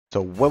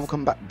So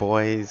welcome back,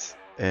 boys.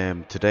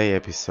 Today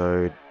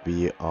episode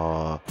we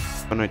are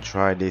gonna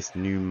try this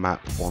new map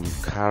on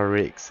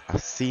CarX.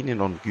 I've seen it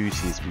on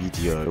Goose's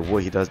video.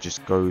 What he does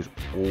just goes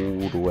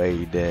all the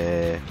way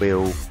there.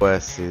 Will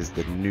versus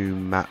the new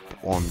map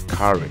on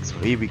CarX. So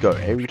here we go.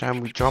 Every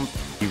time we jump,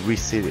 he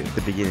resets it at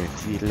the beginning.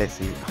 See, let's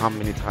see how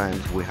many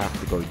times we have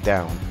to go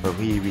down. So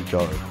here we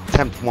go.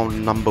 Attempt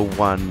one, number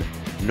one.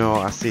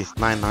 No assist,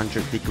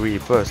 900-degree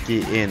first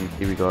gear in.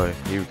 Here we go.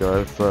 Here we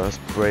go. First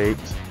brake.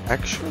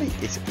 Actually,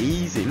 it's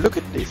easy. Look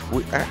at this.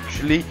 We're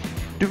actually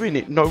doing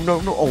it. No.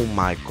 Oh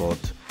my god.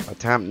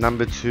 Attempt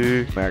number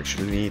two. We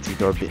actually need to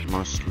go a bit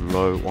more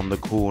slow on the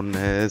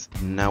corners.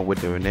 Now we're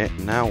doing it.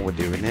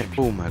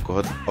 Oh my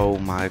god.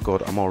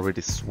 I'm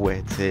already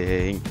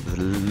sweating. The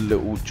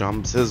little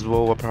jumps as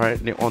well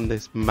apparently on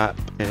this map.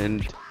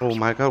 And oh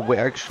my god, we're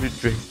actually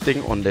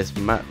drifting on this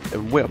map.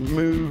 And we're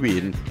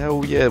moving.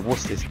 Hell yeah.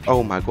 What's this?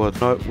 Oh my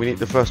god. No, we need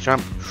the first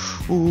jump.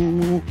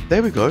 Ooh,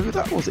 there we go.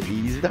 That was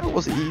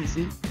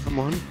easy. Come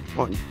on.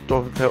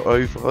 Don't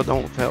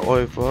fall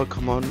over.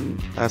 Come on.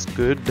 That's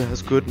good.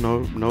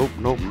 No.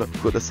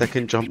 Got the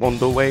second jump on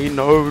the way.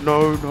 No.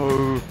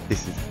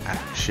 This is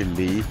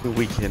actually,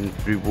 we can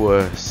do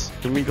worse.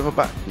 Can we go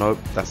back? Nope,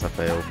 that's a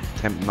fail.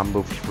 Attempt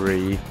number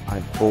three. I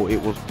thought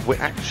it was, we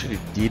actually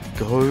did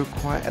go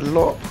quite a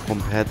lot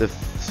compared to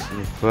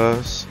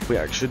first.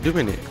 We're actually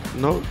doing it.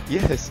 No,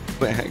 yes,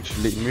 we're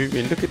actually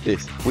moving. Look at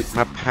this with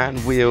my pan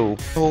wheel.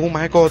 Oh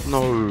my god,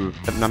 no.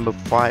 At number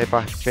five,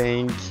 I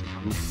think.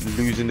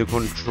 Losing the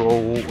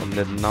control on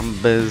the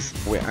numbers.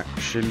 We're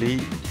actually,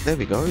 there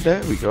we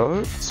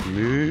go.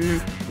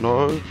 Smooth.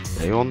 No,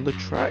 stay on the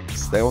track.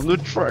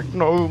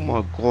 No,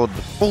 my god.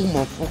 Oh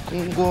my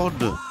fucking god.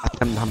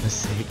 Attempt number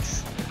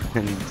six.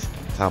 And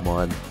come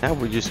on, now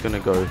we're just gonna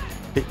go a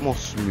bit more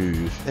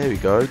smooth. There we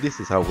go. This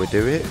is how we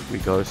do it. We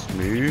go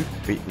smooth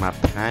with my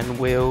pan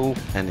wheel,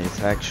 and it's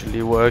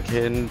actually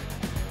working.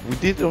 We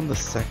did it on the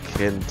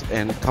second,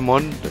 and come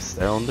on, just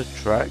stay on the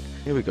track.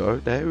 Here we go.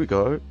 There we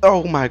go.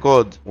 Oh my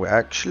god, we're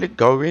actually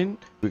going.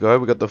 We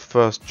got the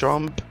first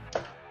jump.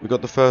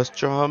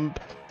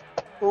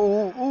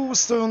 Oh,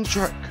 stay on the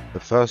track. The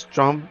first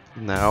jump.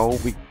 Now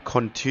we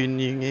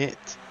continuing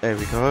it. There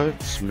we go.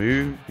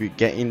 Smooth. We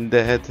get in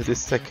there to the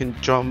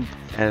second jump,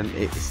 and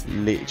it's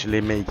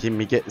literally making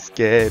me get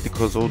scared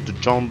because all the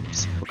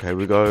jumps. Okay,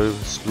 we go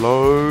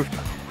slow.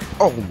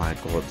 Oh my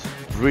god.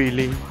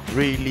 Really?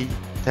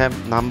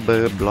 Attempt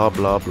number blah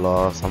blah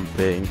blah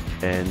something,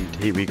 and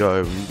here we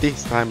go.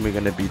 This time we're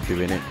gonna be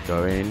doing it,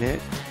 going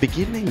it.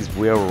 Beginnings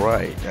we're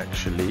right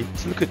actually.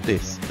 So look at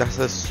this. That's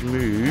a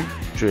smooth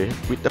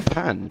drift with the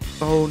pan.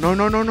 Oh no.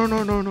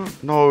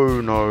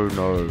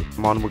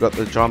 Come on, we got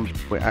the jump.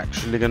 We're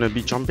actually gonna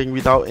be jumping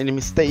without any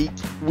mistake.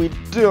 We're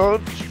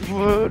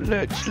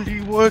actually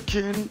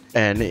working,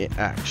 and it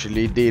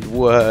actually did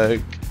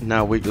work.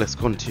 Now let's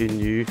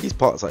continue. These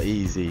parts are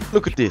easy.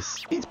 Look at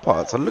this.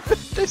 Look at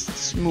this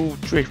smooth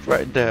drift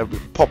right there. We're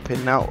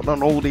popping out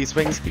on all these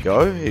things.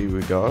 Here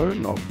we go.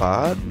 Not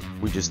bad.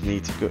 We just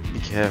need to be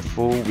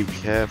careful.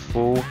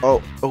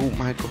 Oh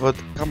my god.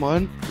 Come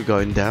on. We're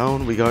going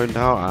down.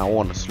 I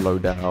want to slow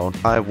down.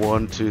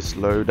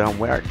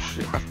 We're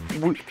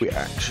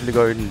actually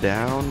going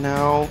down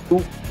now.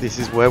 Oh, this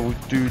is where we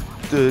do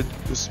the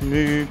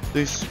smooth.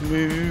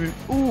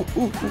 Ooh,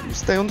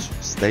 stay on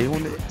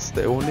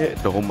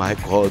it. Oh my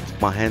god,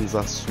 my hands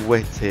are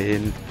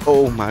sweating.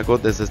 Oh my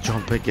god, there's a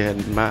jump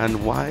again,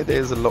 man. Why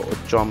there's a lot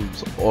of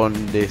jumps on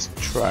this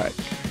track?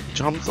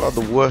 Jumps are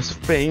the worst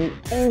thing.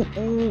 Ooh,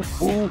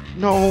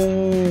 no.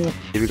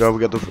 Here we go, we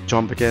got the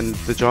jump again.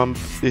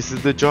 This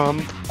is the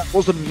jump. That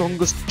was the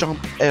longest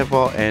jump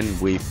ever, and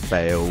we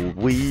failed.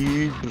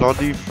 We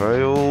bloody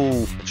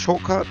failed.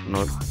 Shortcut?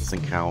 No,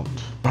 doesn't count.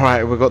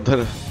 Alright, we're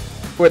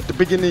at the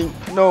beginning.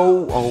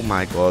 No. Oh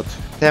my god.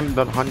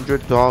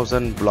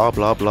 100,000 blah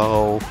blah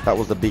blah. That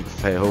was a big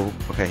fail.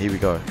 Okay, here we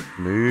go.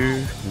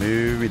 Move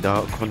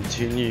without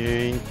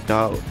continuing,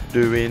 without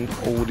doing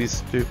all these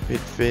stupid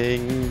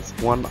things.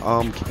 One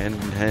arm can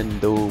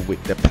handle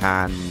with the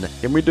pan.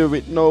 Can we do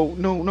it? No.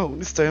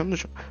 Stay on the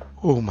track.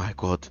 Oh my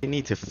god. We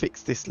need to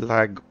fix this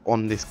lag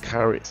on this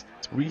CarX.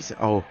 Reset.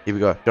 Oh, here we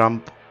go.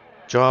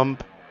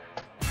 Jump.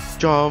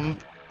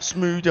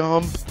 Smooth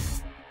jump.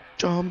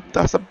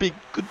 That's a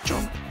good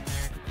jump.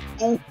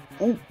 Oh.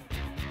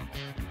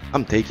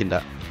 I'm taking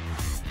that.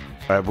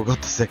 Alright, we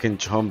got the second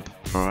jump.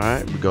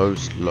 Alright, we go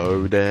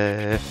slow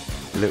there.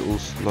 Little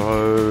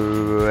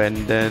slow.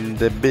 And then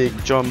the big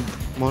jump.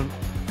 Come on.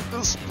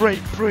 Just brake.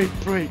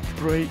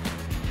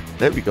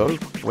 There we go.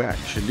 We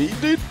actually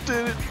did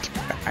it.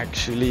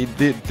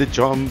 did the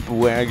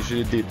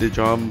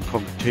jump.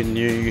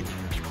 Continue.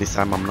 This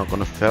time I'm not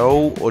gonna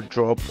fail or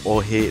drop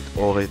or hit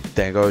or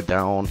then go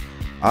down.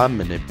 I'm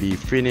gonna be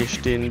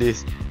finished in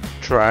this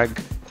track.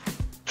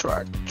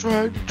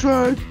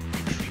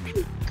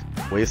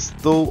 We're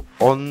still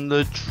on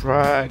the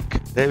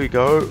track. There we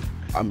go.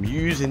 I'm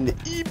using the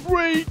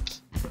e-brake,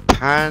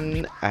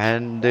 pan,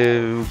 and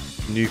the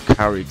new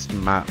CarX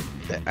map.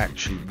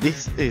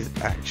 This is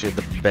actually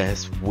the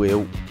best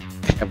wheel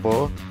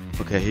ever.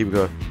 Okay, here we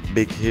go.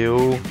 Big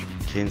hill.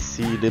 Can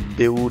see the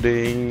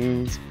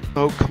buildings.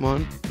 Oh, come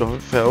on. Don't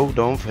fail.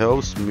 Don't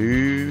fail.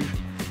 Smooth.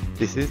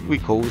 This is, we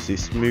call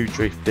this smooth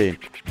drifting.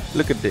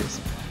 Look at this.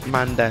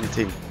 Man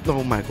dancing.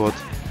 Oh my god.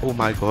 Oh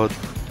my god.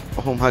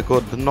 Oh my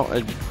god. Not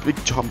a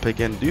big jump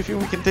again. Do you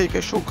think we can take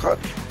a shortcut?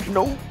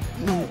 No.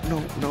 No, no,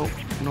 no,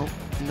 no,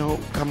 no.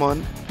 Come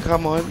on.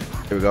 Come on.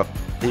 Here we go.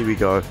 Here we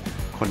go.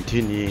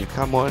 Continuing.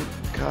 Come on.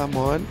 Come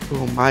on.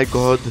 Oh my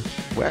god.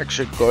 We're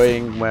actually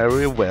going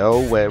very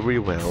well. Very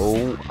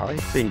well. I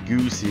think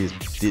Goosey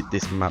did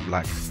this map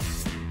like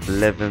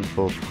 11th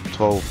or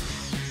 12th.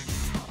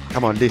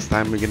 Come on, this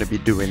time we're gonna be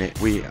doing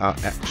it. We are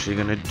actually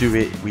gonna do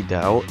it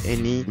without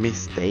any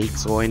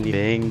mistakes or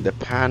anything. The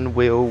pan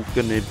wheel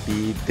gonna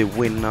be the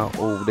winner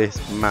of this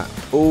map.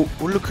 Oh,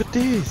 look at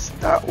this.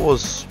 That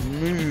was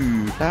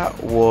smooth.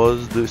 That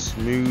was the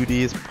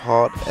smoothest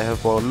part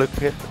ever.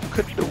 Look at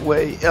the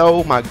way.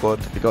 Oh my god.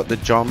 We got the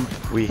jump.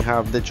 We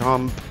have the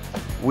jump.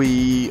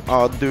 We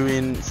are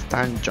doing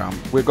stand jump.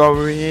 We're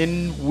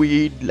going.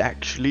 We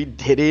actually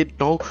did it.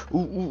 No.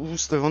 Ooh,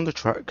 stay on the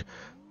track.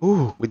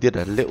 Ooh, we did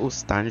a little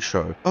stand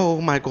show. Oh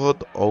my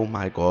god. Oh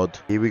my god.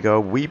 Here we go.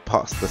 We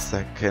passed the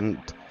second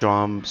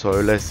jump. So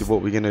let's see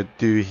what we're gonna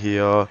do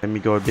here. Let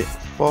me go a bit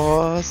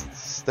fast.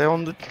 Stay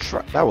on the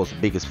track. That was the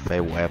biggest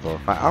fail ever.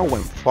 I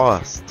went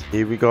fast.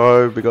 Here we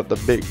go. We got the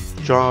big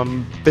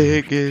jump.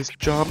 Biggest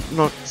jump.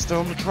 No, stay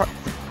on the track.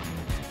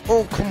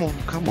 Oh, come on,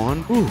 come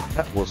on. Ooh,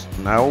 that was,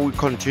 now we're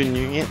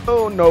continuing it.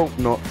 Oh no,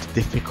 not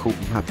difficult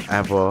map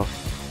ever.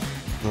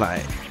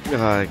 Like,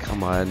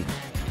 come on.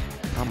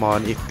 Come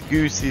on, if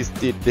Gooses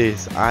did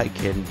this, I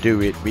can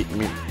do it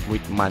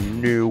with my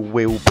new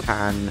wheel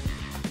pan.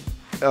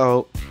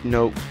 Oh,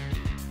 no.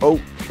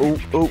 Oh, oh,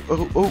 oh,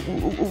 oh, oh,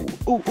 oh, oh,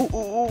 oh, oh,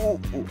 oh,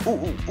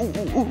 oh,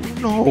 oh, oh,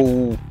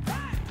 no.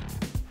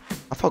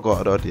 I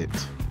forgot I did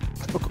it.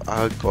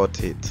 I got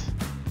it.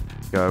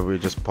 Go, we're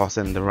just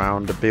passing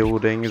around the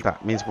buildings.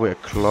 That means we're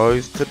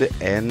close to the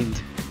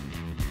end.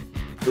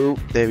 Oh,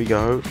 there we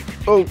go.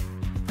 Oh,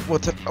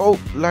 what a, oh,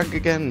 lag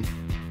again.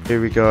 Here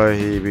we go,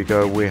 here we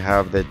go. We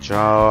have the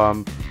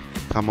jump.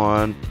 Come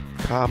on,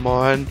 come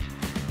on.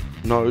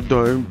 No,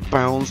 don't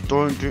bounce,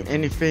 don't do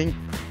anything.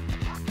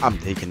 I'm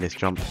taking this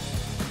jump.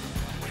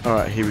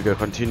 Alright, here we go,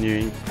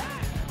 continuing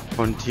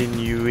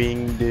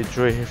the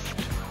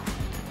drift.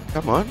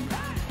 Come on,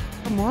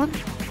 come on.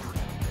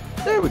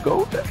 There we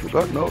go,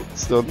 no,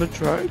 still on the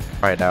track.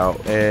 Right out,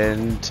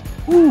 and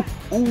ooh,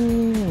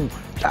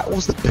 that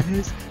was the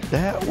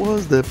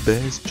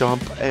best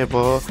jump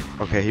ever.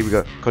 Okay, here we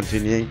go,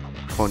 continuing.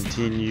 We're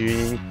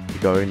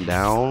going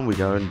down,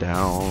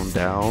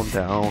 down.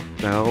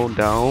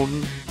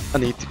 I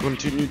need to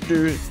continue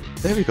doing.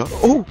 There we go.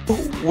 Oh,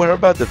 we're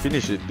about to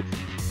finish it.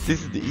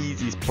 This is the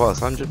easiest plus,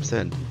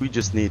 100%. We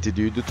just need to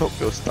do the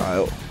Tokyo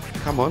style.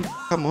 Come on,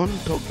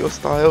 Tokyo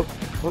style.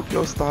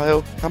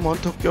 Come on,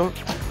 Tokyo.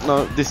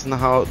 No, this is not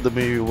how the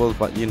movie was,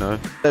 but you know.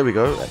 There we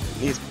go. At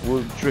least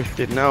we're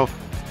drifting now.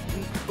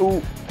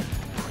 Oh,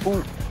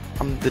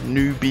 I'm the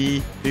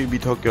newbie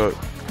Tokyo.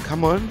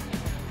 Come on.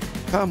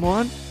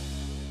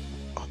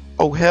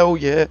 Oh, hell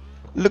yeah.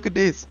 Look at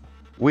this.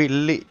 We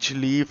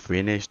literally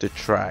finished the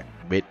track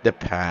with the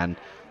pan.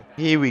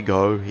 Here we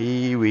go.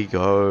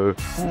 Ooh,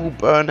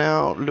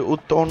 burnout, little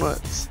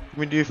donuts.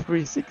 We do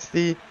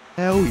 360.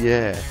 Hell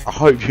yeah. I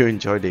hope you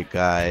enjoyed it,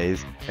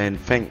 guys. And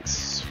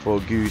thanks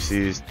for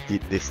Gooses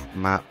did this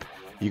map.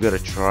 You gotta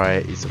try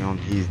it. It's on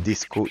his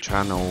Discord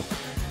channel.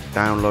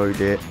 Download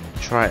it.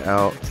 Try it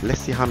out.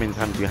 Let's see how many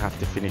times you have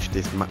to finish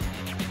this map,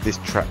 this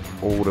track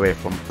all the way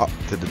from up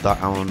to the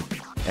down.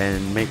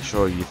 And make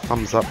sure you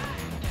thumbs up,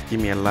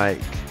 give me a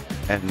like,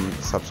 and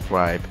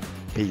subscribe.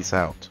 Peace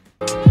out.